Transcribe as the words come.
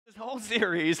whole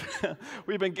series,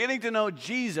 we've been getting to know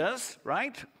Jesus,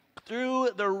 right? Through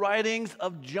the writings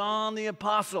of John the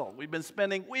Apostle. We've been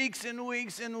spending weeks and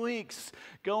weeks and weeks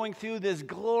going through this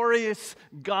glorious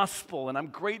gospel, and I'm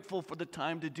grateful for the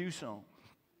time to do so.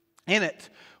 In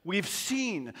it, we've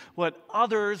seen what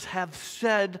others have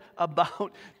said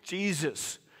about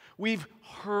Jesus. We've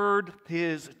heard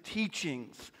his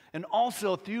teachings, and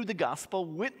also through the gospel,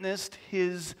 witnessed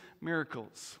his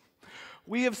miracles.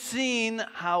 We have seen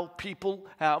how people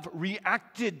have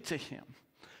reacted to him.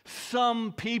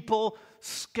 Some people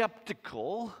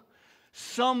skeptical,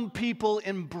 some people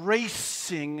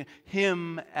embracing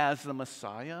him as the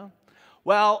Messiah,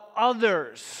 while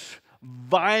others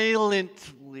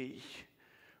violently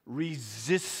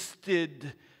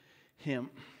resisted him.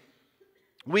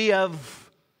 We have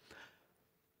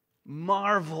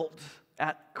marveled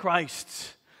at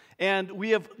Christ, and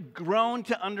we have grown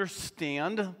to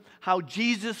understand how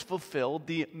Jesus fulfilled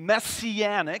the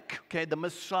messianic, the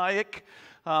Messianic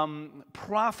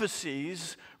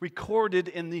prophecies recorded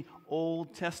in the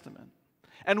Old Testament.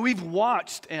 And we've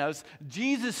watched as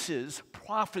Jesus'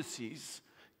 prophecies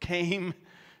came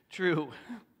true.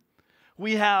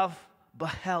 We have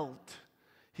beheld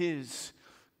his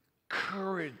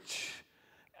courage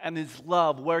and his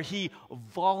love, where he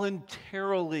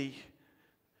voluntarily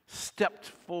stepped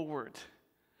forward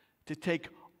to take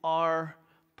our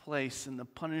place in the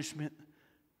punishment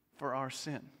for our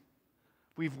sin.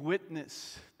 We've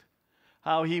witnessed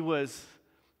how he was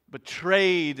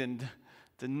betrayed and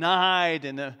denied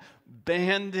and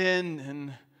abandoned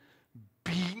and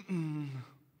beaten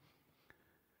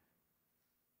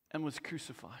and was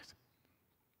crucified.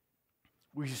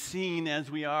 We've seen, as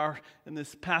we are in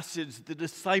this passage, the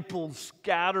disciples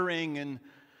scattering and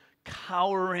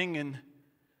cowering in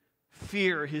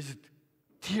fear. His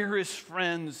dearest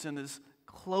friends and his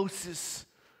closest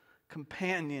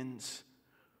companions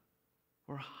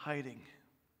were hiding.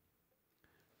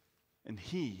 And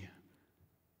he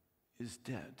is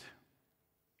dead.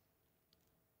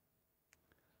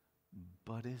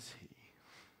 But is he?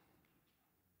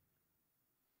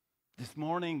 This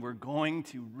morning we're going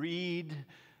to read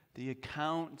the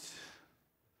account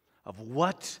of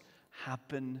what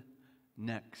happened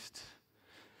next.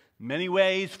 In many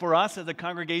ways, for us as a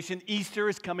congregation, Easter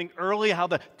is coming early, how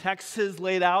the text is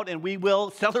laid out, and we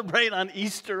will celebrate on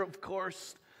Easter, of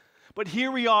course. But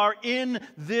here we are in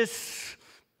this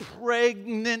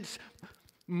pregnant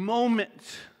moment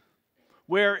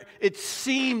where it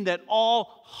seemed that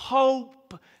all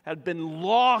hope had been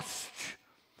lost.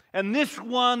 And this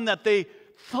one that they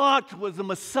thought was the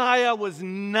Messiah was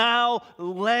now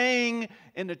laying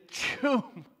in a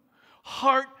tomb,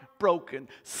 heartbroken,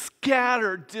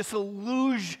 scattered,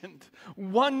 disillusioned,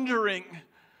 wondering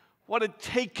what had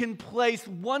taken place,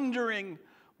 wondering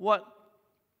what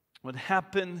would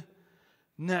happen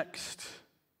next.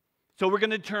 So we're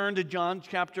going to turn to John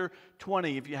chapter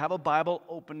 20. If you have a Bible,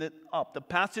 open it up. The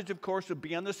passage, of course, will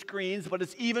be on the screens, but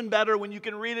it's even better when you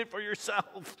can read it for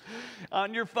yourself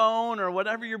on your phone or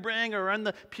whatever you bring, or on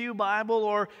the Pew Bible,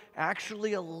 or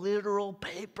actually a literal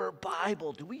paper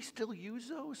Bible. Do we still use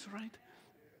those, right?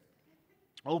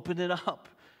 Open it up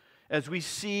as we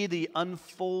see the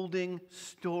unfolding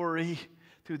story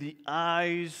through the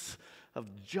eyes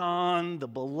of John, the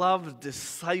beloved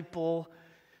disciple,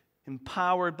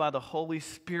 empowered by the Holy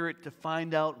Spirit to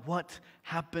find out what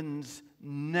happens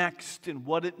next and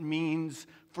what it means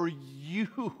for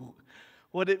you,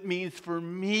 what it means for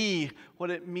me, what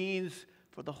it means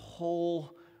for the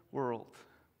whole world.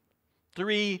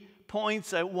 3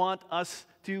 points I want us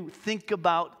to think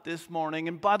about this morning.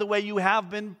 And by the way, you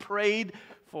have been prayed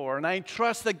for, and I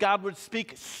trust that God would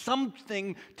speak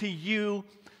something to you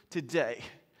today.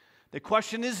 The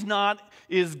question is not,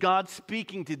 is God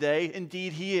speaking today?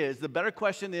 Indeed, he is. The better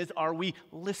question is, are we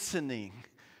listening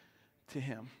to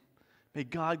him? May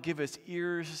God give us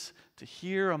ears to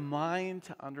hear, a mind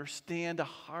to understand, a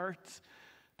heart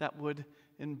that would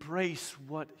embrace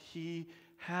what he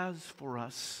has for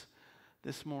us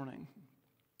this morning.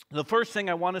 The first thing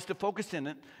I want us to focus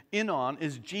in on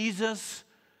is Jesus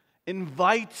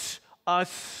invites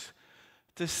us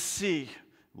to see.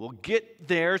 We'll get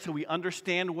there so we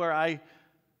understand where I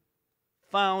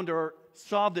found or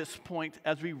saw this point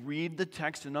as we read the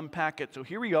text and unpack it. So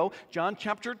here we go, John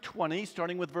chapter 20,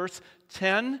 starting with verse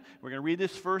 10. We're going to read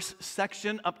this first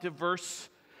section up to verse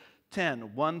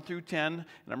 10, 1 through 10, and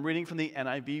I'm reading from the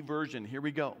NIV version. Here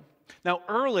we go. Now,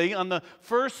 early on the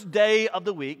first day of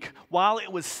the week, while it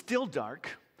was still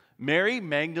dark, Mary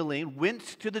Magdalene went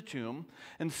to the tomb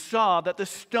and saw that the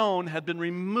stone had been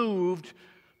removed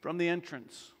from the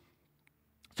entrance.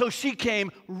 So she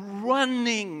came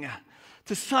running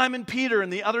to Simon Peter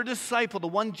and the other disciple, the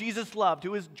one Jesus loved,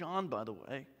 who is John, by the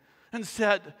way, and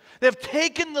said, "They've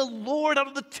taken the Lord out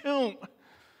of the tomb,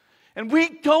 and we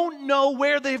don't know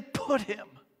where they've put him."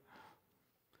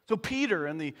 So Peter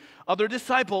and the other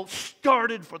disciple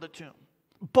started for the tomb.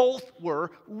 Both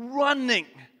were running.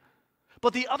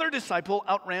 But the other disciple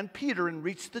outran Peter and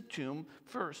reached the tomb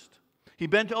first. He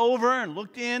bent over and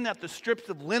looked in at the strips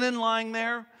of linen lying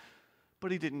there,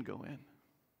 but he didn't go in.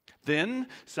 Then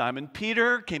Simon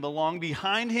Peter came along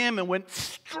behind him and went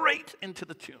straight into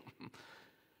the tomb.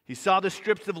 He saw the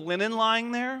strips of linen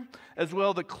lying there, as well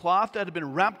as the cloth that had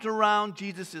been wrapped around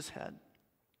Jesus' head.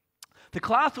 The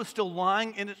cloth was still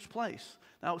lying in its place,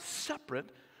 now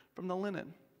separate from the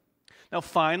linen. Now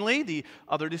finally, the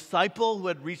other disciple who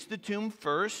had reached the tomb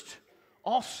first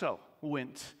also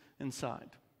went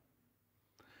inside.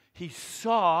 He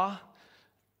saw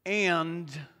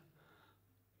and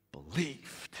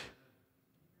believed.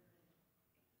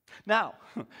 Now,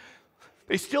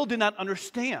 they still did not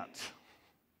understand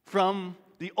from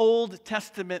the Old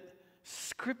Testament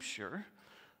scripture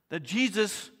that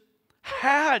Jesus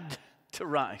had to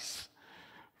rise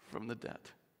from the dead.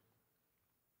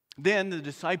 Then the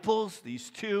disciples, these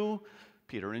two,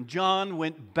 Peter and John,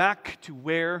 went back to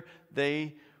where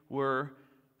they were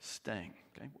staying.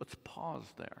 Okay, let's pause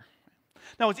there.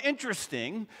 Now, it's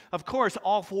interesting. Of course,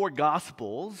 all four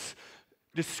Gospels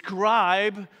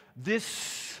describe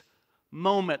this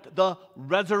moment, the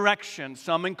resurrection.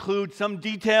 Some include some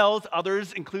details,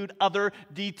 others include other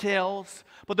details.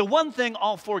 But the one thing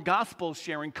all four Gospels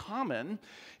share in common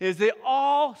is they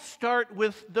all start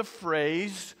with the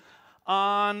phrase,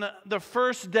 "on the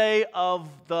first day of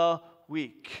the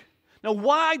week." Now,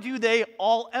 why do they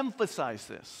all emphasize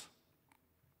this?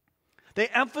 They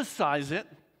emphasize it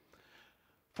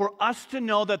for us to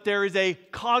know that there is a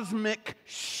cosmic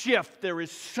shift. There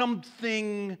is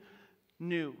something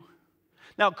new.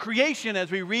 Now, creation, as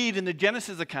we read in the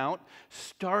Genesis account,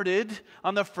 started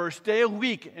on the first day of the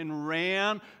week and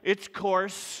ran its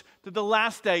course to the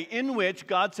last day, in which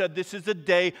God said, "This is a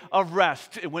day of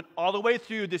rest." It went all the way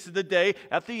through. This is the day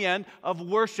at the end of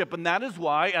worship. And that is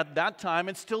why, at that time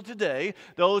and still today,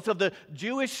 those of the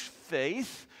Jewish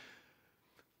faith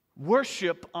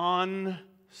worship on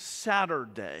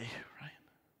Saturday, right?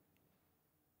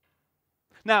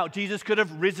 Now, Jesus could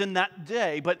have risen that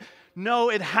day, but no,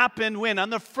 it happened when? On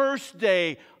the first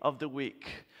day of the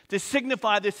week. To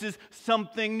signify this is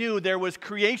something new. There was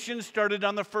creation started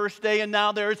on the first day, and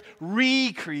now there's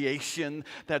recreation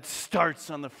that starts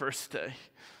on the first day.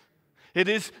 It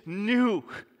is new.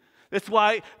 That's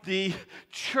why the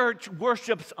church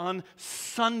worships on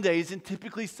Sundays, and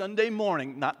typically Sunday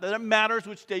morning. Not that it matters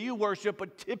which day you worship,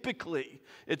 but typically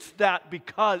it's that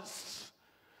because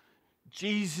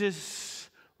Jesus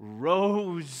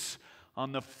rose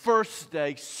on the first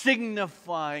day,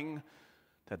 signifying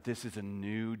that this is a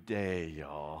new day,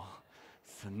 y'all.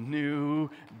 It's a new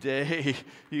day,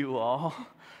 you all.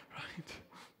 Right?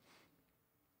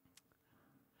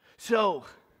 So,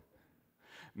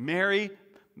 Mary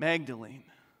Magdalene,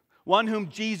 one whom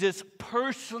Jesus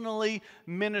personally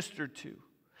ministered to,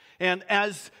 and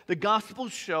as the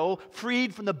Gospels show,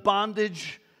 freed from the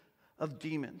bondage of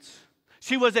demons.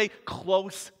 She was a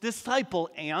close disciple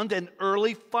and an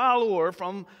early follower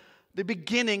from the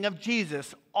beginning of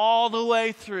Jesus all the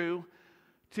way through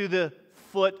to the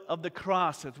foot of the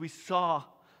cross, as we saw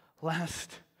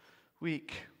last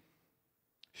week.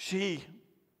 She,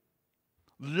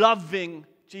 loving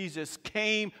Jesus,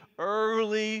 came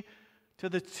early to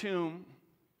the tomb,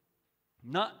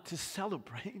 not to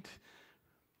celebrate,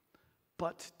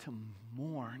 but to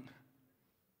mourn.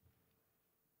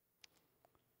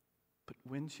 But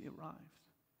when she arrived,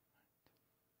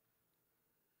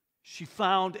 she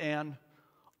found an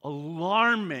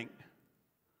alarming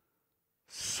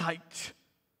sight.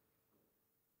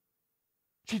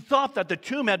 She thought that the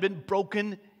tomb had been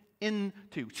broken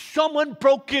into. Someone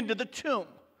broke into the tomb.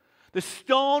 The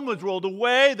stone was rolled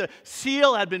away. The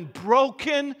seal had been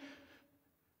broken.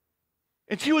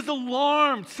 And she was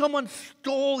alarmed. Someone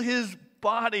stole his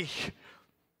body.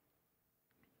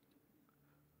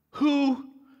 Who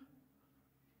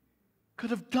could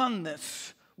have done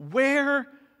this? Where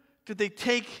did they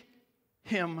take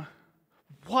him?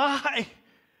 Why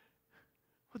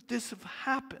would this have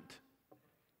happened?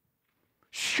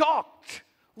 Shocked,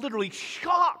 literally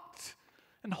shocked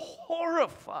and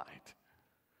horrified.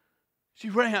 She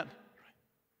ran.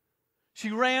 She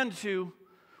ran to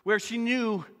where she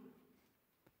knew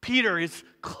Peter, his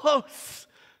close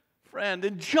friend,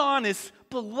 and John, his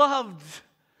beloved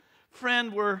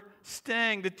friend, were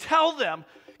staying, to tell them,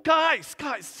 guys,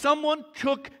 someone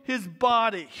took his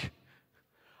body.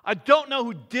 I don't know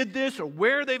who did this or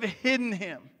where they've hidden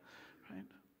him. Right?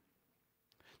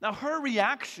 Now, her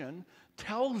reaction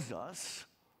tells us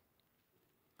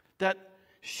that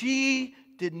she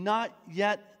did not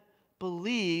yet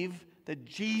believe that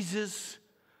Jesus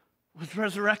was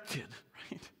resurrected.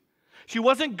 Right? She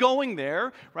wasn't going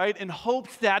there, right, in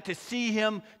hopes that to see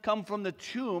him come from the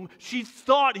tomb. She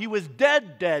thought he was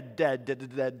dead.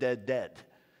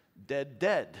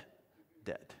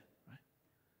 Right?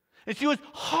 And she was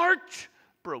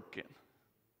heartbroken.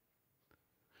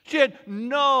 She had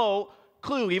no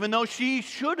clue, even though she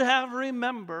should have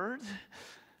remembered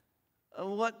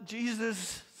what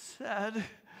Jesus said.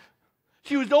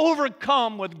 She was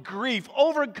overcome with grief,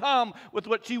 overcome with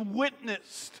what she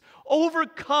witnessed,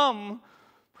 overcome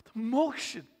with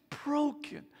emotion,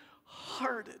 broken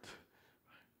hearted.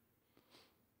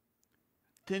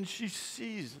 Then she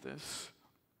sees this,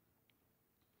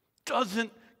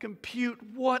 doesn't compute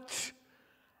what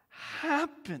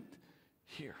happened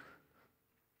here.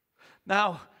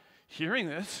 Now, hearing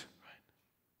this, right,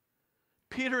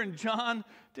 Peter and John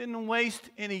didn't waste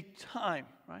any time,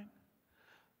 right?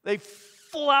 They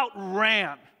full out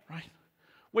ran, right?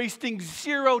 Wasting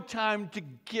zero time to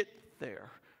get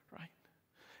there, right?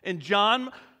 And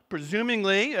John,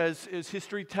 presumably, as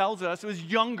history tells us, was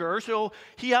younger, so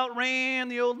he outran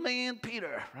the old man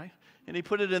Peter, right? And he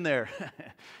put it in there.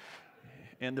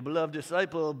 And the beloved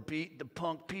disciple beat the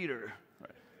punk Peter. Right?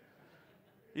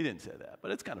 He didn't say that, but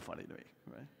it's kind of funny to me,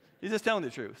 right? He's just telling the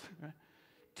truth, right?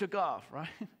 Took off, right?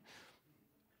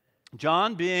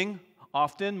 John, being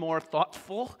often more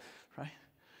thoughtful, right?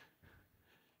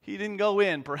 He didn't go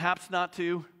in, perhaps not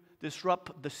to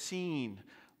disrupt the scene,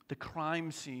 the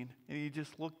crime scene, and he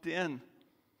just looked in,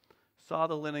 saw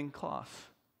the linen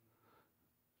cloth.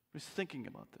 He was thinking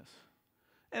about this.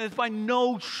 And it's by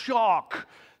no shock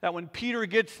that when Peter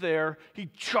gets there, he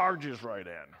charges right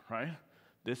in, right?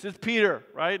 This is Peter,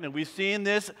 right? And we've seen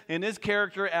this in his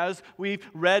character as we've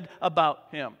read about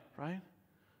him, right?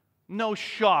 No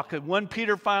shock. And when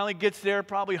Peter finally gets there,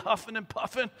 probably huffing and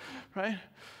puffing, right?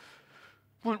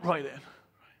 Went right in.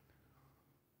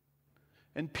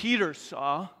 And Peter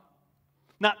saw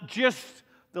not just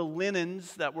the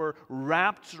linens that were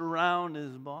wrapped around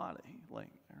his body laying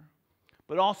there,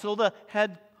 but also the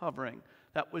head covering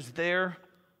that was there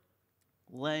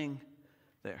laying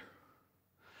there.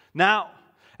 Now,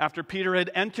 after Peter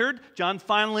had entered, John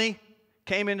finally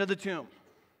came into the tomb.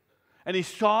 And he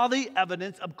saw the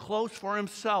evidence up close for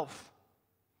himself.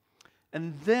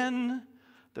 And then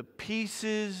the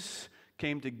pieces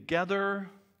came together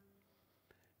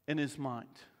in his mind.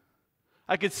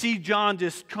 I could see John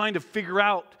just trying to figure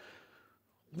out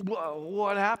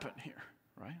what happened here,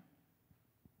 right?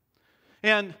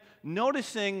 And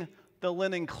noticing the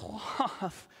linen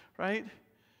cloth, right?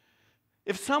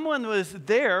 If someone was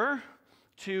there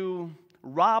to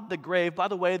rob the grave, by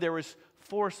the way, there was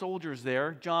 4 soldiers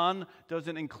there. John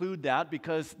doesn't include that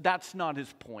because that's not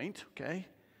his point, okay?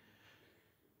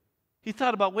 He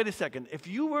thought about, wait a second, if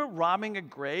you were robbing a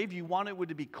grave, you want it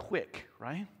to be quick,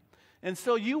 right? And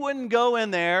so you wouldn't go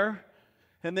in there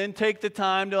and then take the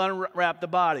time to unwrap the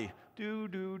body.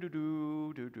 Let's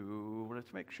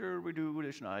make sure we do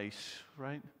this nice,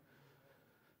 right?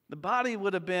 The body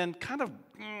would have been kind of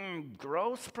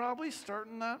gross, probably,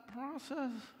 starting that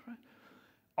process, right?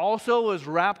 Also was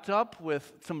wrapped up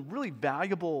with some really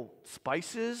valuable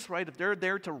spices, right? If they're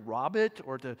there to rob it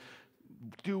or to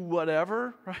do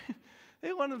whatever, right?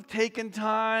 They wouldn't have taken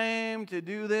time to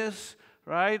do this,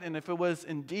 right? And if it was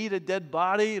indeed a dead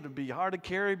body, it would be hard to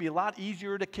carry. It'd be a lot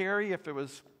easier to carry if it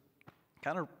was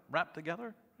kind of wrapped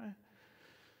together, right?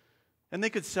 And they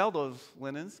could sell those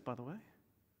linens, by the way.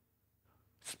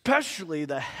 Especially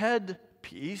the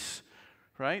headpiece,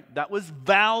 right? That was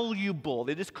valuable.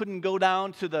 They just couldn't go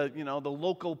down to the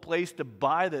local place to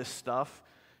buy this stuff.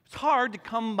 It's hard to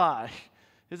come by.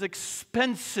 It's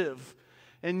expensive.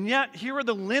 And yet, here are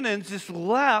the linens just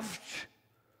left.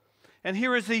 And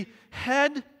here is the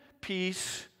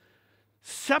headpiece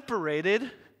separated.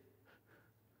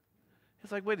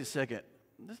 It's like, wait a second.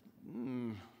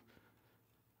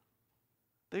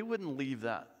 They wouldn't leave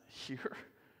that here.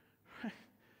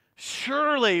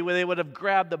 Surely they would have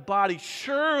grabbed the body.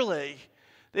 Surely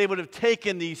they would have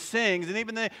taken these things. And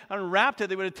even they unwrapped it,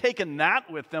 they would have taken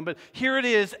that with them. But here it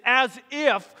is, as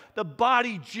if the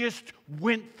body just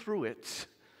went through it.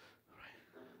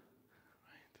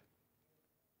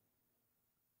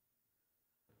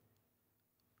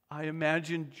 I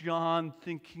imagine John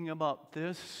thinking about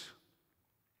this,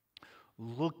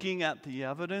 looking at the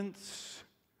evidence.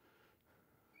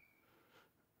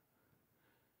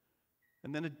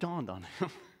 And then it dawned on him.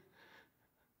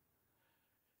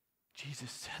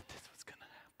 Jesus said this was going to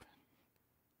happen.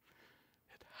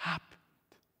 It happened.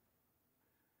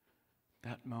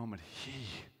 That moment, he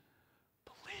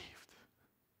believed.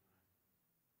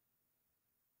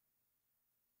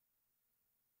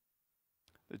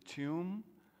 The tomb,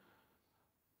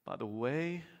 by the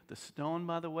way, the stone,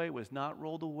 by the way, was not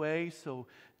rolled away so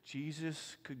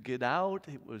Jesus could get out.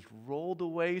 It was rolled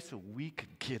away so we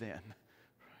could get in. Right?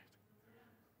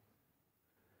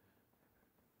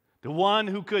 The one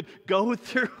who could go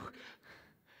through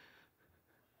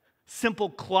simple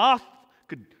cloth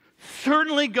could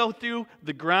certainly go through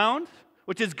the ground,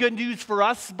 which is good news for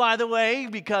us, by the way,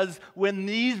 because when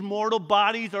these mortal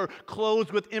bodies are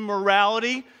clothed with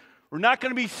immorality, we're not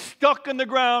going to be stuck in the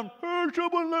ground. Hey,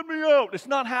 someone let me out. It's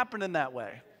not happening that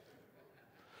way.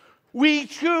 We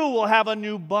too will have a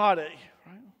new body.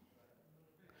 Right?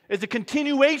 It's a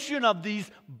continuation of these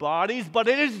bodies, but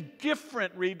it is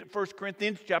different. Read 1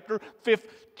 Corinthians chapter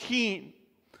 15.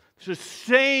 It's the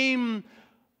same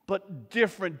but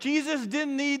different. Jesus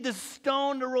didn't need the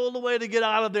stone to roll away to get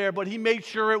out of there, but he made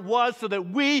sure it was so that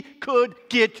we could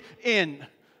get in.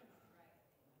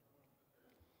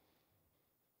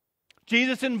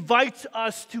 Jesus invites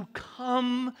us to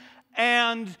come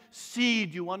and see.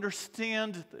 Do you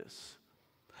understand this?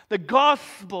 The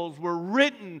Gospels were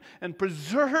written and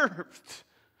preserved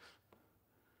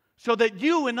so that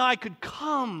you and I could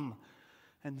come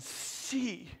and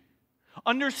see,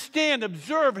 understand,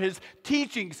 observe his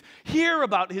teachings, hear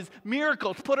about his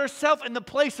miracles, put ourselves in the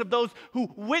place of those who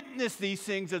witness these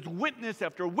things as witness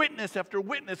after witness after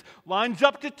witness lines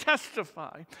up to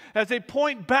testify, as they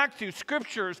point back to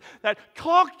scriptures that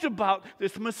talked about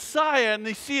this Messiah, and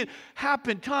they see it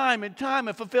happen time and time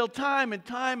and fulfilled time and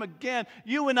time again.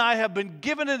 You and I have been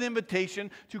given an invitation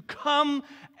to come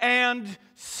and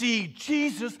see.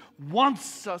 Jesus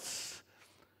wants us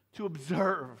to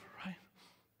observe.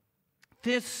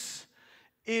 This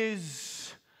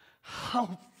is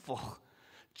helpful.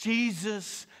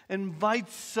 Jesus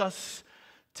invites us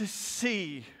to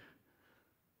see.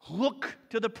 Look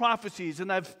to the prophecies,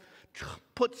 and I've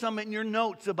put some in your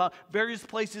notes about various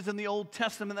places in the Old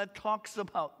Testament that talks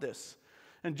about this.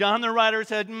 And John the writer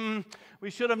said,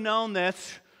 we should have known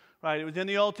this. Right? It was in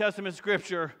the Old Testament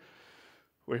scripture.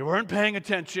 We weren't paying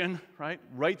attention, right?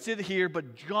 Writes it here,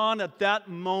 but John at that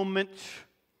moment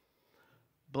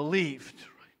believed,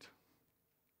 right?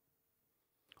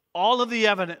 All of the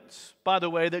evidence, by the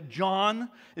way, that John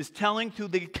is telling through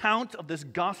the account of this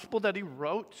gospel that he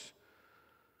wrote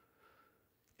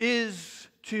is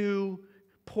to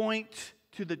point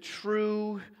to the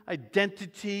true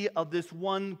identity of this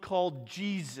one called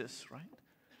Jesus, right?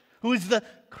 Who is the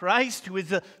Christ, who is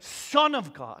the Son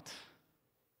of God.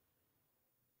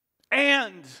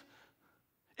 And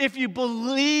if you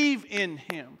believe in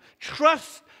him,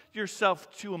 trust yourself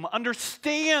to him,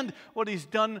 understand what he's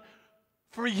done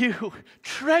for you,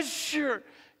 treasure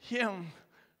him,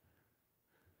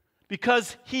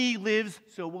 because he lives,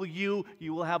 so will you.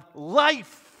 You will have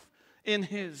life in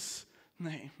his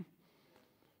name.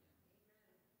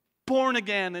 Born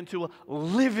again into a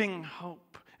living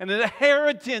hope, and an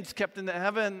inheritance kept in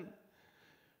heaven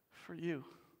for you.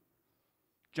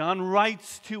 John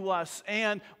writes to us,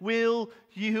 and will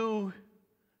you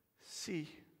see?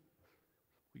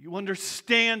 Will you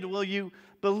understand? Will you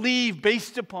believe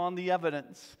based upon the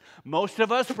evidence? Most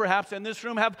of us, perhaps in this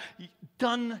room, have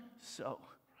done so.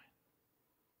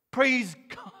 Praise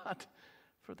God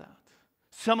for that.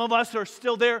 Some of us are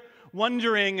still there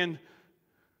wondering and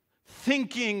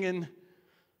thinking and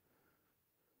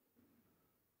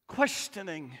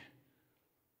questioning.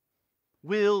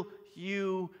 Will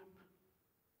you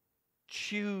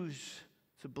choose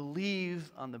to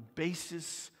believe on the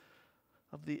basis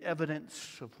of the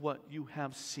evidence of what you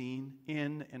have seen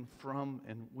in and from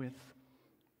and with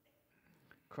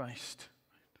Christ?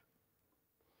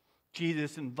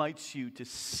 Jesus invites you to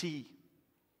see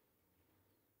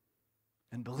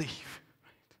and believe.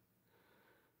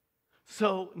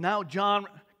 So now John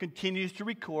continues to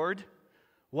record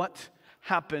what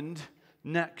happened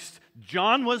next.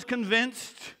 John was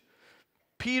convinced.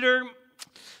 Peter,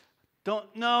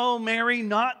 don't know. Mary,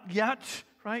 not yet,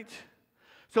 right?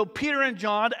 So Peter and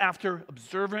John, after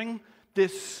observing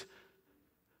this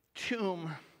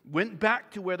tomb, went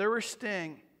back to where they were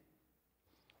staying,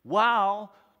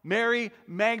 while Mary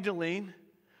Magdalene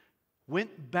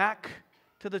went back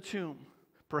to the tomb.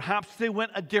 Perhaps they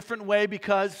went a different way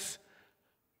because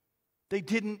they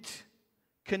didn't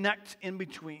connect in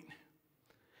between.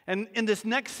 And in this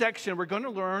next section, we're going to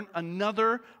learn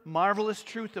another marvelous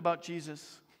truth about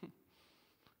Jesus.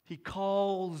 He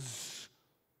calls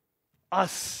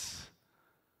us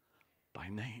by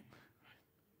name.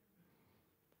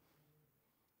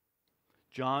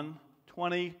 John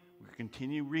 20, we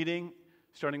continue reading,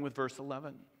 starting with verse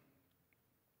 11.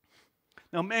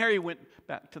 Now Mary went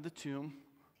back to the tomb.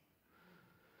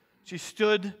 She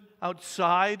stood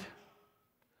outside,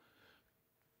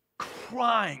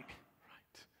 crying.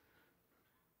 Right?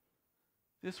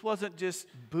 This wasn't just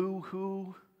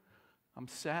boo-hoo, I'm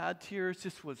sad tears.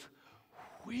 This was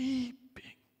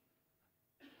weeping,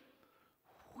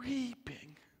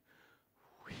 weeping,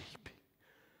 weeping.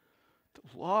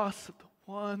 The loss of the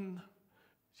one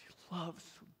she loves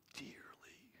so dearly.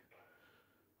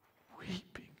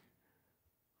 Weeping.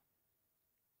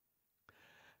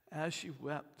 As she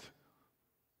wept,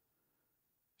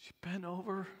 she bent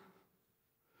over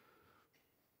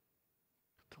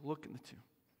to look in the tomb.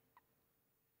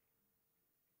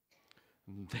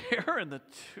 And there in the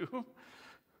tomb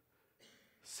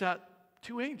sat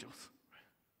two angels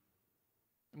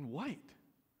in white.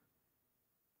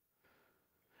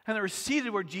 And they were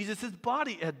seated where Jesus'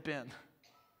 body had been.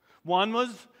 One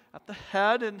was at the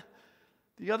head and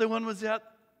the other one was at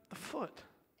the foot.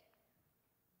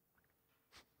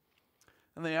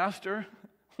 And they asked her,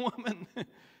 "Woman,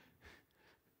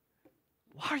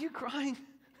 why are you crying?"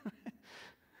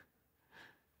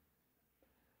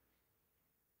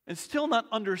 And still not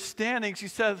understanding, she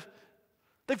said,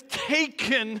 "They've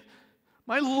taken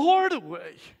my Lord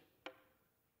away.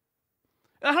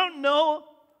 And I don't know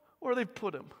where they've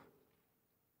put him."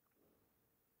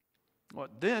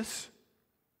 What this?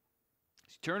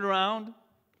 She turned around,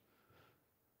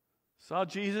 saw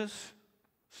Jesus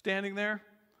standing there.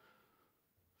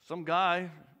 Some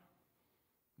guy,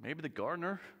 maybe the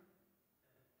gardener,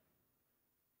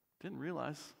 didn't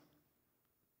realize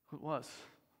who it was.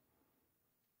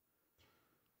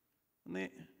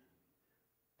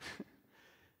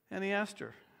 And he asked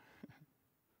her,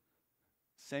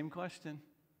 same question,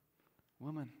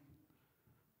 "Woman,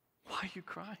 why are you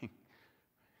crying?"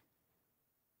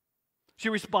 She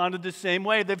responded the same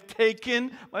way. "They've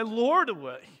taken my Lord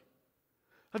away.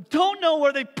 I don't know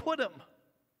where they put him."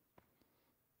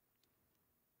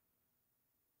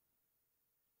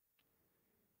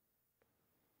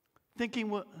 Thinking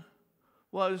what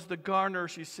was the gardener,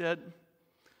 she said,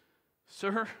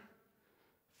 "Sir,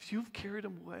 if you've carried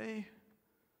him away,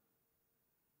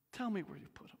 tell me where you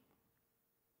put him.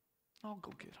 I'll go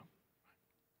get him."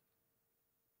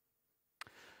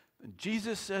 And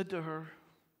Jesus said to her,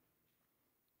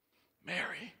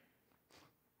 "Mary."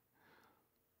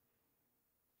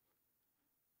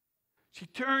 She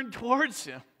turned towards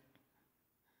him,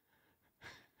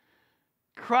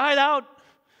 cried out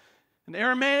in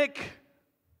Aramaic,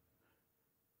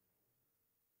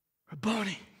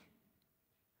 "Rabboni,"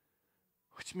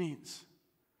 which means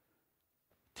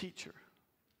teacher.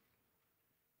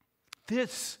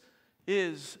 This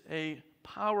is a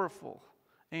powerful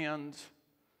and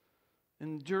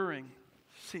enduring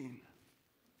scene.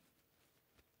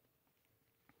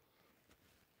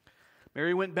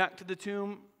 Mary went back to the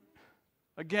tomb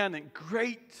again in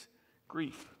great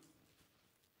grief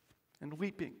and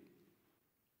weeping.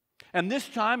 And this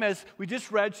time, as we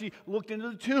just read, she looked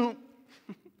into the tomb,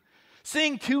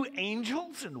 seeing two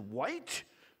angels in white,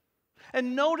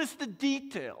 and noticed the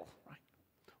detail, right?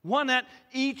 One at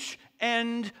each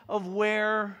end of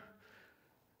where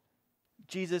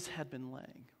Jesus had been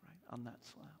laying, right, on that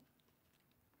slab.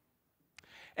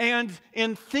 And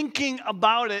in thinking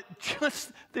about it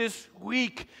just this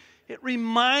week, it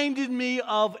reminded me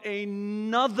of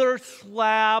another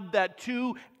slab that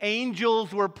two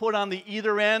angels were put on the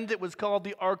either end. It was called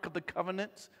the Ark of the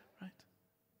Covenant, right?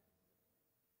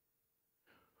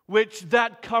 Which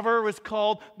that cover was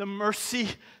called the mercy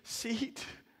seat.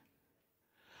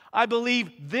 I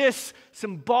believe this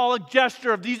symbolic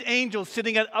gesture of these angels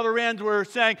sitting at other ends were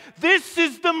saying, "This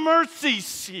is the mercy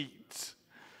seat.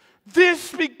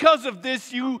 This, because of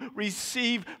this, you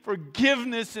receive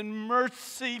forgiveness and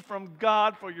mercy from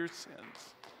God for your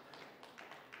sins."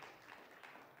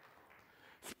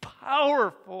 It's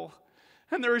powerful.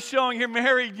 And they're showing here,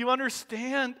 "Mary, do you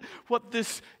understand what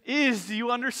this is? Do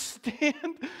you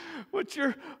understand what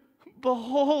you're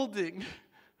beholding?"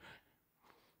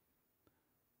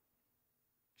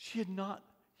 She had not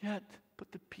yet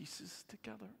put the pieces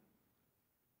together.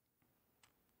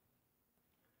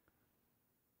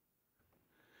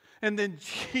 And then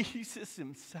Jesus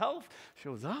himself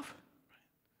shows up.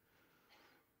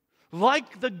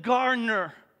 Like the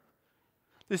gardener,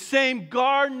 the same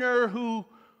gardener who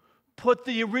put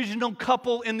the original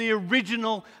couple in the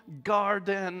original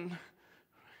garden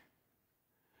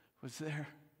was there.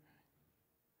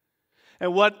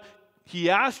 And what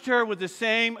he asked her was the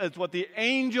same as what the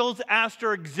angels asked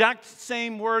her, exact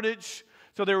same wordage.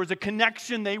 So there was a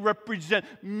connection. They represent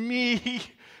me,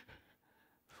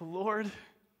 the Lord.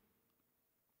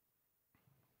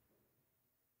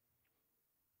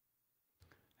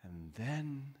 And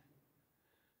then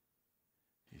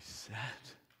he said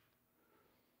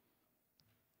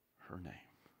her name.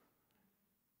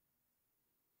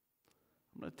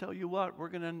 I'm going to tell you what, we're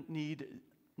going to need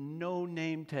no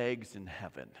name tags in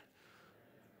heaven.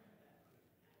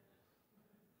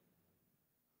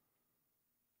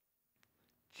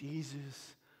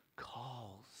 Jesus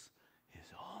calls his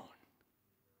own.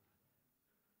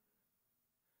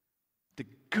 The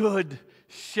good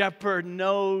shepherd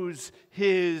knows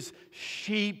his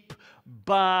sheep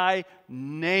by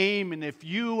name. And if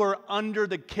you are under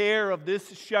the care of this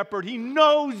shepherd, he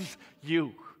knows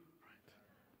you.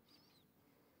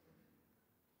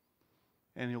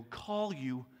 And he'll call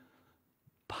you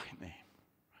by name.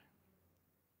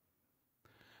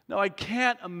 Now, I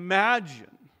can't imagine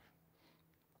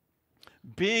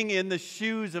being in the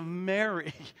shoes of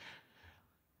Mary.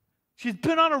 She's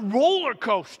been on a roller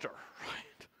coaster,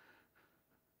 right?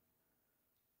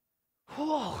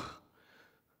 Whoa.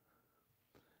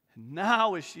 And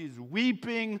now as she's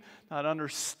weeping, not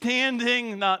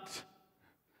understanding, not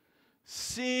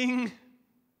seeing,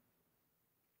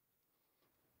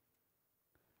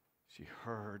 she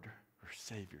heard her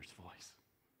Savior's voice.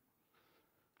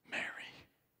 Mary.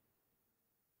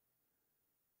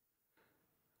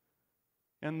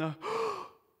 And could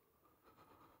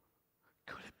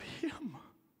it be him?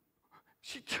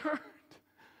 She turned,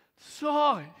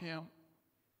 saw him,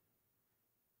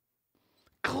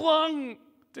 clung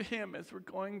to him, as we're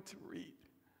going to read.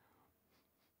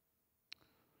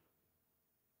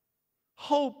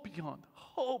 Hope beyond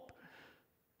hope.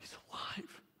 He's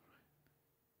alive.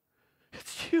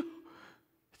 It's you.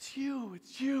 It's you.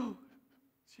 It's you.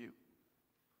 It's you.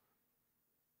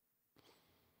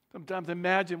 Sometimes I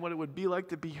imagine what it would be like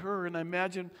to be her, and I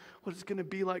imagine what it's going to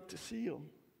be like to see him.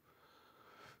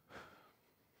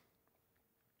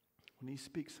 When he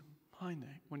speaks my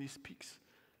name, when he speaks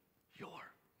your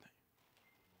name.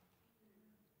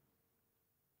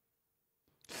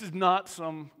 This is not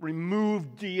some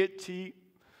removed deity.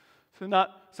 This is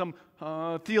not some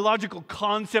theological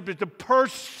concept. It's a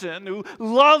person who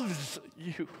loves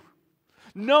you,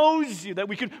 knows you, that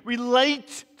we can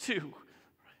relate to.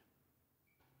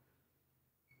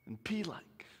 And be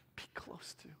like, be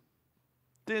close to.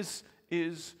 This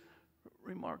is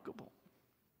remarkable.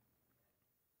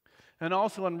 And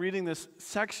also, in reading this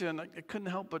section, I couldn't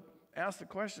help but ask the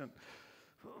question,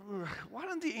 why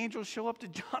didn't the angels show up to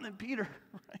John and Peter?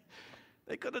 Right?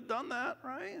 They could have done that,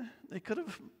 right? They could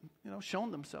have,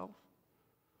 shown themselves.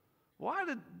 Why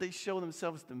did they show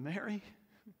themselves to Mary?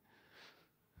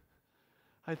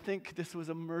 I think this was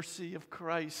a mercy of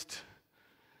Christ,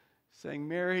 saying,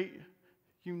 Mary,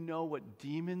 you know what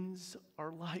demons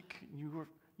are like. You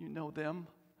know them.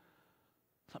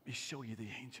 Let me show you the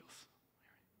angels.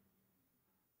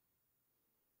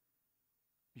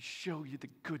 Let me show you the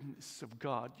goodness of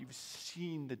God. You've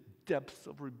seen the depths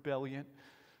of rebellion.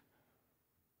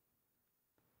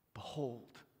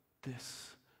 Behold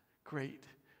this great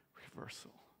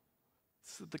reversal.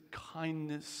 This is the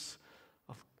kindness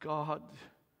of God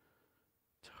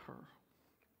to her.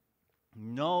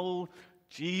 No,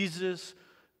 Jesus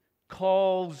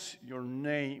calls your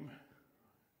name.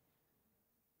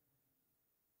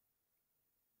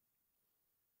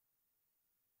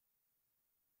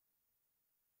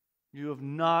 You have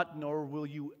not, nor will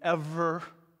you ever,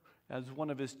 as one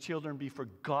of his children, be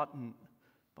forgotten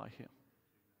by him.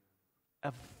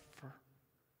 Ever.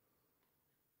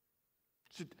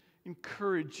 It should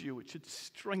encourage you. It should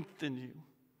strengthen you.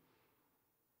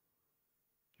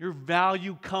 Your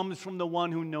value comes from the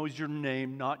one who knows your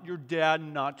name, not your dad,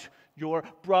 not your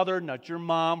brother, not your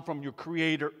mom, from your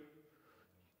Creator.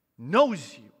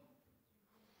 Knows you.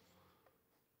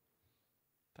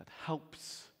 That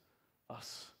helps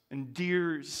us,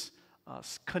 endears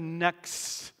us,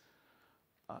 connects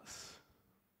us.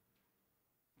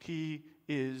 He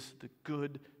is the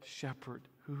good shepherd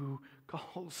who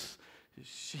calls his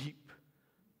sheep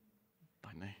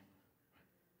by name.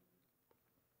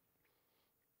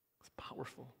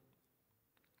 Powerful.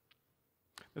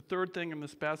 The third thing in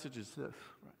this passage is this.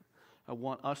 Right? I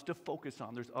want us to focus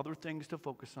on. There's other things to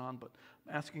focus on, but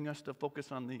I'm asking us to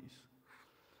focus on these.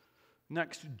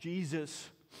 Next, Jesus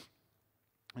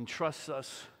entrusts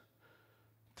us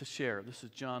to share. This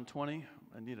is John 20.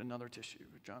 I need another tissue.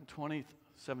 John 20,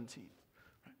 17.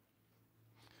 Right?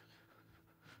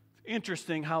 It's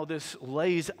interesting how this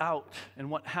lays out and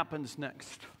what happens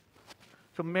next.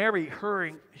 So Mary,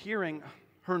 hearing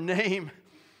her name,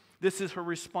 this is her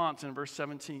response in verse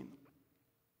 17.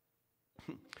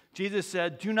 Jesus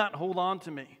said, "Do not hold on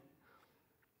to me,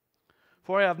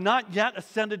 for I have not yet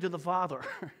ascended to the Father.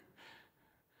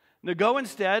 Now go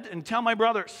instead and tell my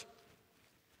brothers,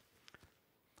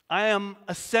 I am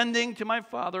ascending to my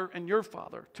Father and your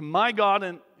Father, to my God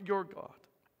and your God."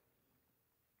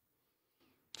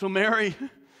 So Mary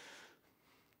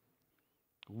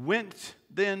went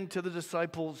then to the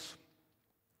disciples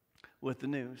with the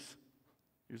news.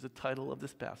 Here's the title of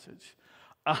this passage: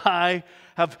 I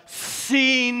have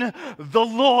seen the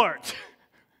Lord.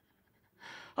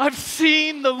 I've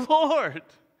seen the Lord.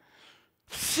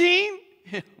 Seen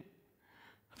him.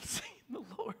 I've seen the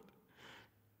Lord.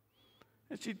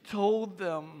 And she told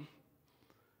them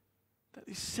that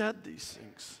he said these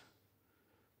things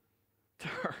to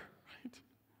her. Right?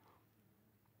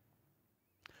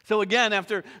 So again,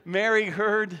 after Mary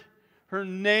heard her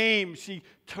name, she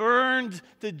turned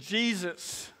to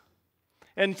Jesus.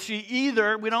 And she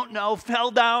either, we don't know,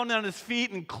 fell down on his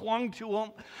feet and clung to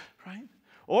him, right?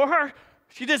 Or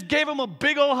she just gave him a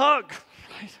big old hug,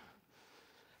 right?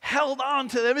 Held on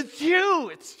to them. It's you.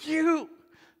 It's you.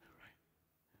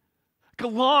 Like a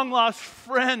long-lost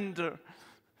friend or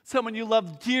someone you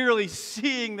love dearly,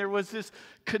 seeing there was this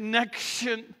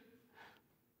connection.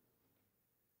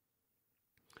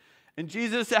 And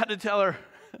Jesus had to tell her,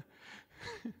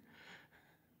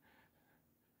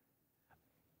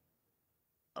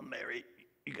 "Mary,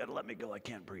 you got to let me go. I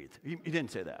can't breathe." He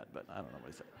didn't say that, but I don't know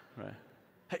what he said. Right?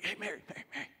 Hey, Mary.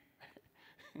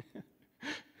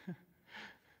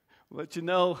 Let you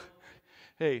know,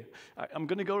 hey, I'm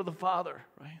going to go to the Father,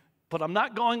 right? But I'm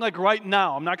not going like right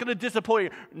now. I'm not going to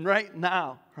disappoint you right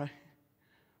now, right?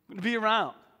 I'm going to be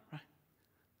around, right?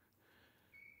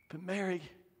 But Mary,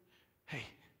 hey,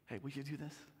 will you do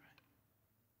this?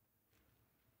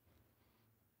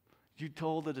 You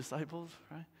told the disciples,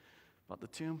 right, about the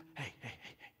tomb. Hey,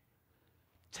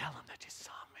 tell them that you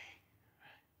saw me.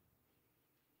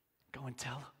 Right? Go and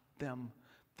tell them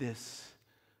this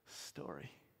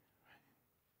story. Right?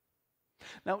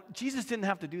 Now, Jesus didn't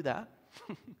have to do that.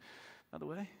 By the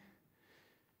way,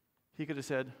 he could have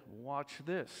said, "Watch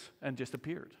this," and just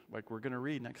appeared, like we're going to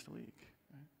read next week.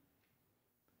 Right?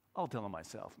 I'll tell them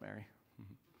myself, Mary.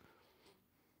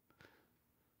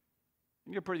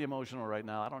 You're pretty emotional right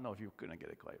now. I don't know if you're going to get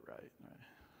it quite right?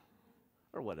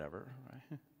 Or whatever.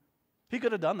 Right? He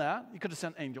could have done that. He could have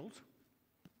sent angels.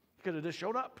 He could have just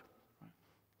showed up.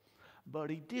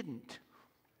 But he didn't.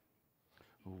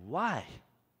 Why?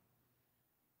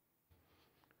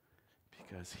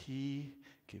 Because he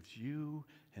gives you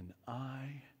and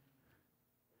I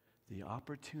the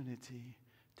opportunity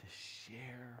to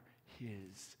share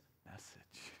his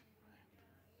message.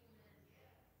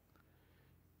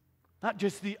 Not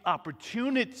just the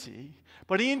opportunity,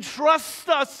 but he entrusts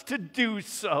us to do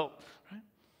so. Right?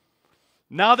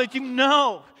 Now that you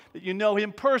know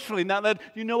him personally, now that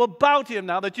you know about him,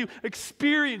 now that you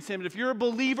experience him, if you're a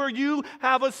believer, you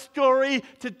have a story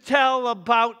to tell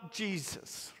about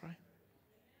Jesus. Right?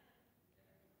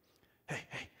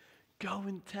 Hey, go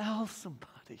and tell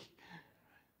somebody.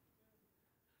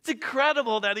 It's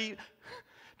incredible that he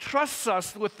trusts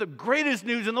us with the greatest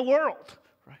news in the world.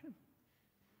 Right?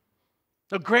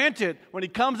 Now, granted, when he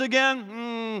comes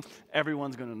again,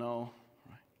 everyone's going to know.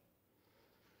 Right?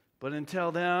 But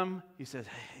until then, he says,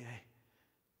 hey,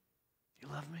 you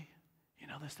love me? You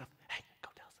know this stuff? Hey, go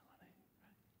tell somebody.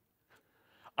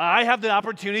 I have the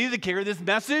opportunity to carry this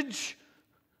message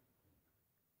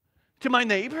to my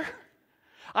neighbor.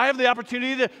 I have the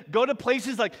opportunity to go to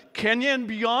places like Kenya and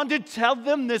beyond to tell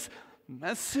them this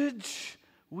message.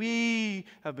 We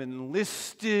have been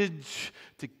enlisted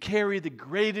to carry the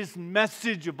greatest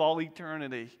message of all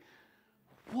eternity.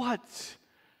 What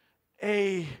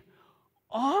an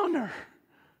honor.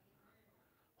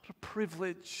 What a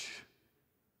privilege.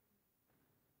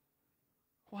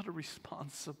 What a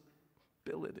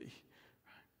responsibility.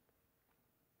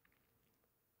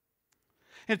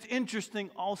 It's interesting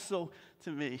also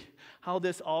to me how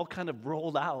this all kind of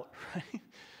rolled out, right?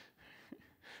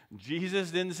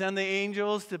 Jesus didn't send the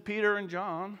angels to Peter and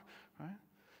John, right?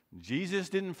 Jesus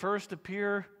didn't first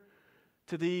appear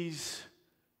to these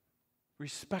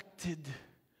respected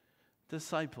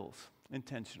disciples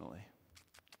intentionally.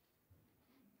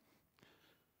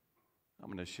 I'm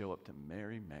going to show up to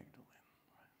Mary Magdalene.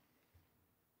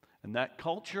 And that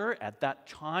culture at that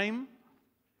time,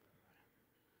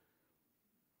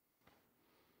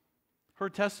 her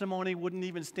testimony wouldn't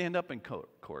even stand up in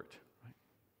court.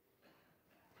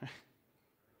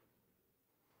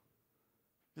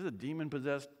 This is a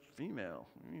demon-possessed female.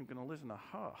 You're going to listen to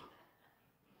her.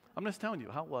 I'm just telling you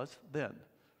how it was then.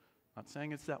 Not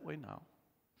saying it's that way now.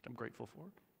 I'm grateful for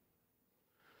it.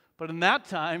 But in that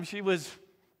time, she was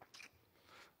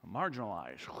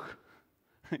marginalized.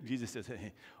 Jesus says,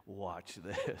 hey, watch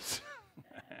this.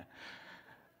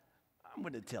 I'm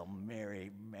going to tell Mary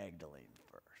Magdalene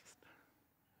first.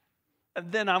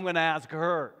 And then I'm going to ask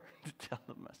her to tell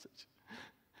the message.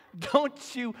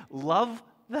 Don't you love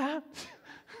that?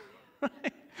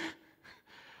 Right?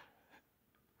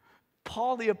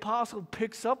 Paul the Apostle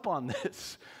picks up on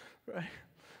this, right?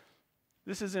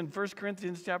 This is in 1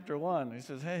 Corinthians chapter 1. He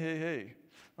says, hey,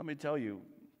 let me tell you,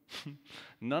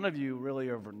 none of you really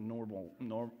are of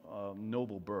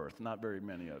noble birth. Not very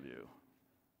many of you.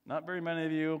 Not very many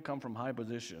of you come from high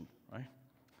position, right?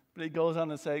 But he goes on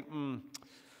to say,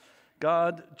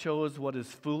 God chose what is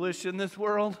foolish in this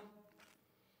world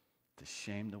to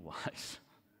shame the wise.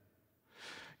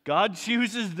 God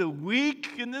chooses the weak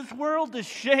in this world to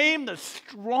shame the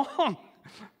strong.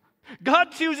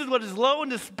 God chooses what is low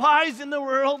and despised in the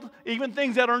world, even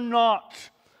things that are not,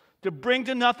 to bring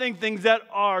to nothing things that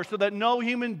are, so that no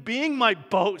human being might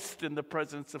boast in the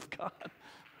presence of God.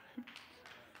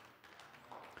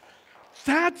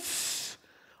 That's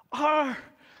our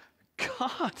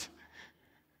God.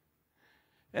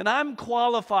 And I'm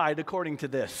qualified according to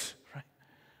this, right?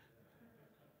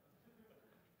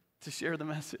 To share the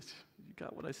message. You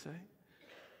got what I say?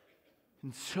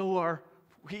 And so are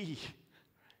we.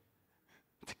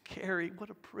 To carry, what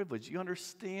a privilege. You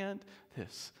understand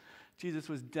this? Jesus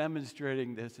was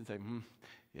demonstrating this and saying,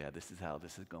 yeah, this is how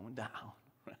this is going down.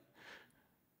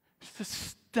 It's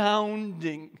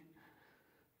astounding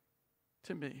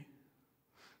to me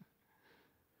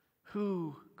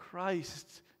who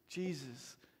Christ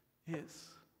Jesus is,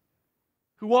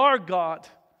 who our God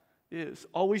is,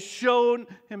 always shown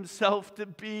himself to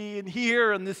be, and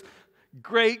here on this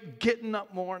great getting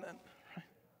up morning, right?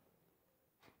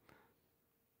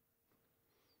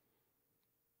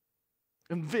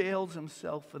 Unveils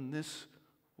himself in this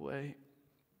way.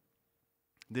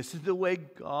 This is the way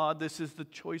God, this is the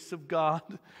choice of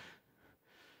God.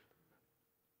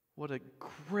 What a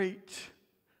great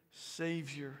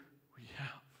Savior we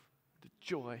have. The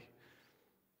joy.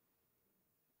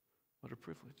 What a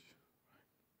privilege.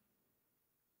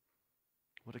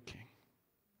 What a King.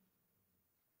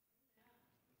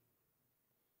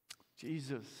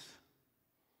 Jesus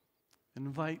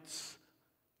invites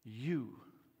you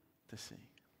to see.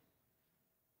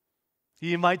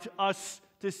 He invites us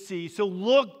to see. So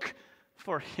look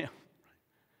for him.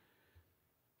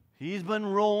 He's been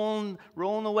rolling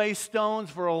away stones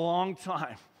for a long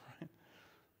time.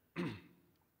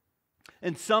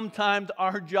 And sometimes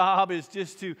our job is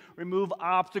just to remove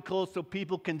obstacles so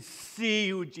people can see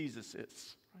who Jesus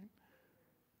is. Right?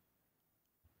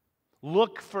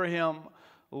 Look for him,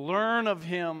 learn of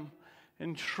him,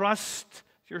 and trust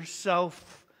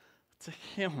yourself to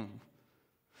him.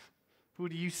 Who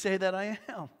do you say that I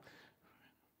am?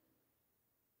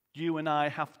 You and I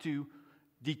have to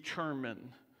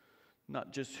determine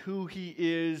not just who he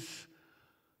is,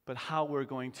 but how we're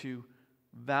going to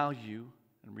value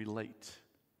and relate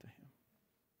to him.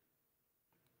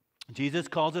 Jesus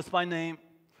calls us by name.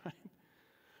 Right?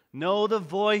 Know the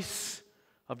voice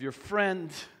of your friend,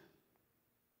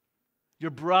 your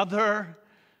brother,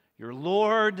 your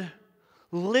Lord.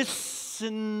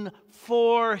 Listen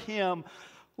for him.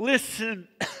 Listen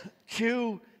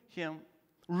to him.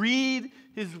 Read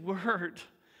his word.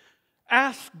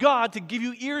 Ask God to give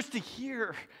you ears to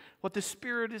hear what the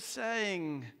Spirit is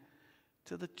saying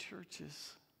to the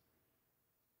churches.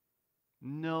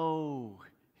 Know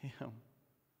him.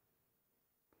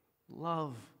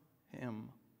 Love him.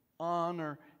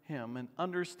 Honor him. And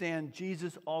understand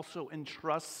Jesus also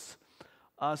entrusts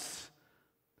us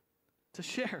to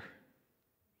share.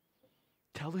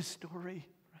 Tell his story.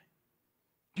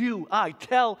 I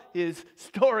tell his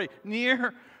story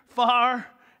near, far,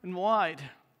 and wide.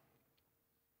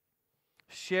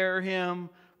 Share him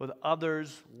with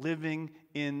others living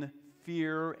in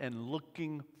fear and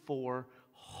looking for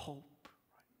hope.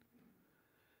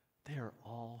 They are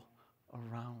all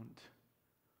around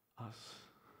us.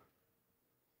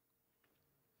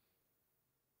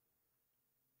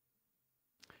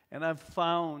 And I've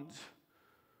found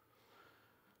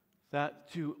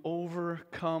that to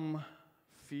overcome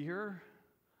fear,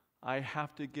 I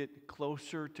have to get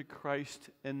closer to Christ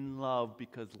in love,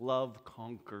 because love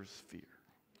conquers fear.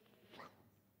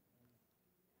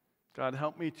 God,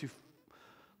 help me to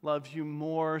love you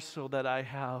more so that I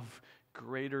have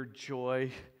greater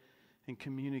joy in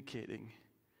communicating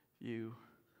you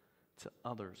to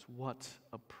others. What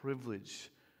a privilege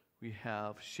we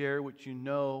have. Share what you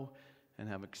know and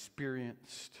have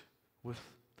experienced with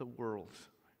the world.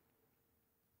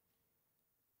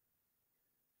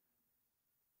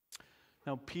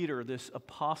 Now, Peter, this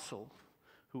apostle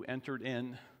who entered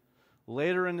in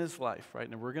later in his life, right?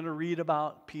 And we're going to read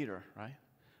about Peter, right?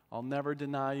 I'll never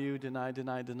deny you, deny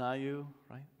you,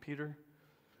 right? Peter,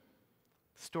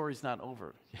 the story's not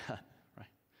over yet, right?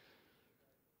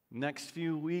 Next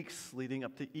few weeks leading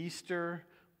up to Easter,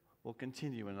 we'll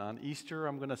continue. And on Easter,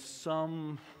 I'm going to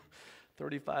sum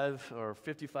 35 or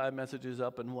 55 messages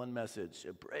up in one message.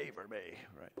 Pray for me,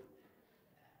 right?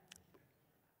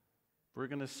 We're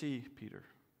going to see Peter.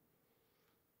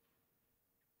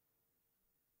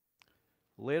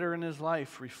 Later in his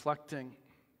life, reflecting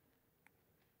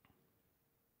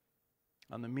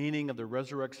on the meaning of the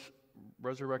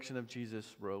resurrection of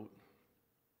Jesus, wrote,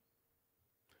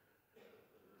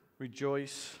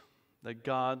 "Rejoice that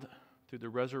God, through the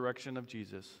resurrection of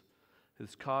Jesus,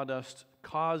 has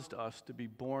caused us to be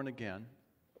born again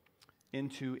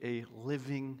into a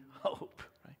living hope,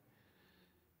 right?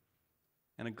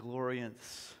 And a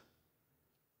glorious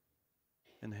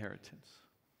inheritance."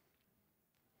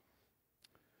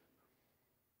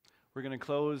 We're going to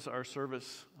close our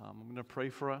service. I'm going to pray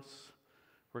for us.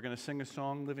 We're going to sing a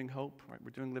song, Living Hope, right?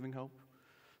 We're doing Living Hope.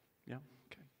 Yeah?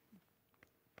 Okay.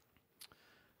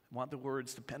 I want the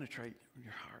words to penetrate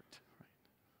your heart. Right?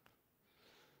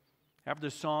 After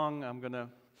the song, I'm going to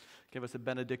give us a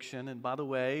benediction. And by the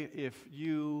way, if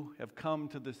you have come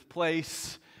to this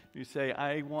place, you say,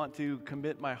 I want to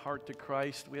commit my heart to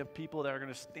Christ, we have people that are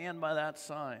going to stand by that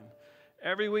sign.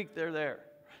 Every week they're there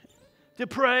to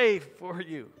pray for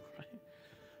you.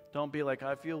 Don't be like,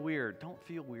 I feel weird. Don't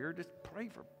feel weird. Just pray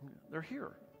for them. They're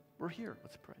here. We're here.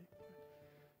 Let's pray.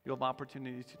 You'll have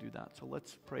opportunity to do that. So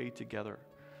let's pray together.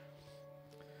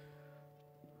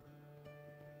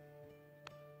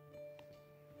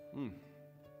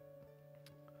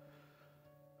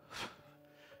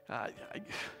 I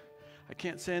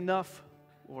can't say enough,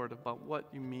 Lord, about what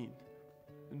you mean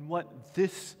and what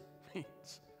this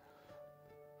means.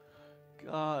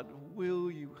 God,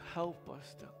 will you help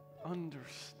us to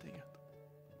understand?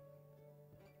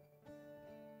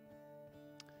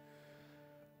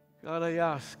 God, I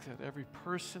ask that every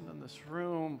person in this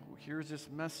room who hears this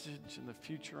message in the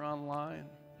future online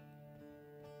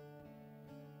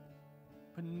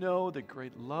would know the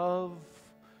great love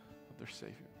of their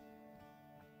Savior,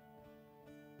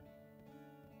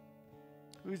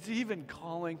 who's even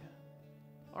calling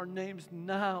our names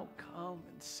now. Come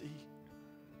and see.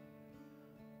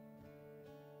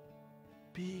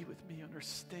 Be with me,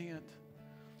 understand.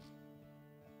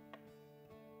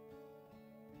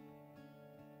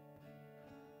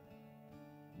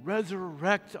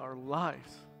 Resurrect our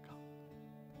lives, God.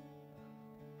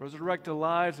 Resurrect the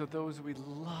lives of those we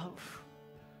love,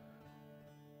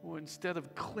 who instead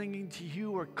of clinging to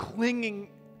you are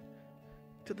clinging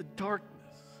to the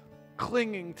darkness,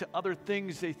 clinging to other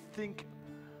things they think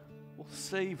will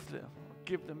save them or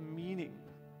give them meaning,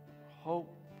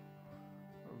 hope,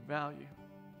 or value.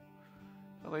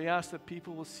 Well, I ask that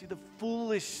people will see the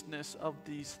foolishness of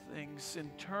these things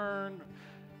and turn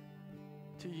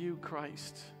to you,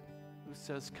 Christ, who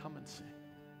says, come and see.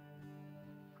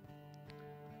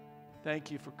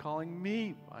 Thank you for calling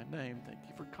me by name. Thank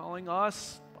you for calling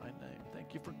us by name.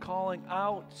 Thank you for calling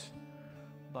out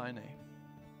by name.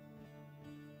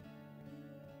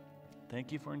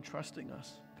 Thank you for entrusting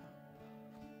us, God,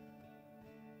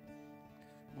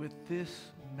 with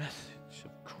this message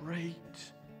of great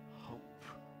hope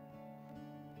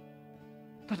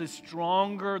that is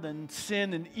stronger than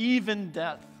sin and even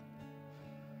death.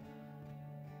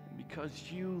 And because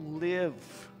you live,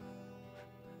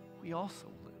 we also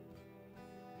live.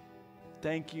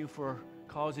 Thank you for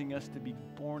causing us to be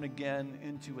born again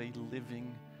into a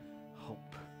living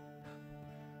hope.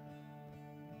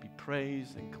 Be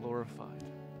praised and glorified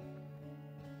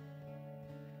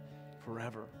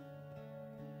forever.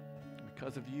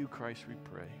 Because of you, Christ, we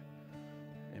pray.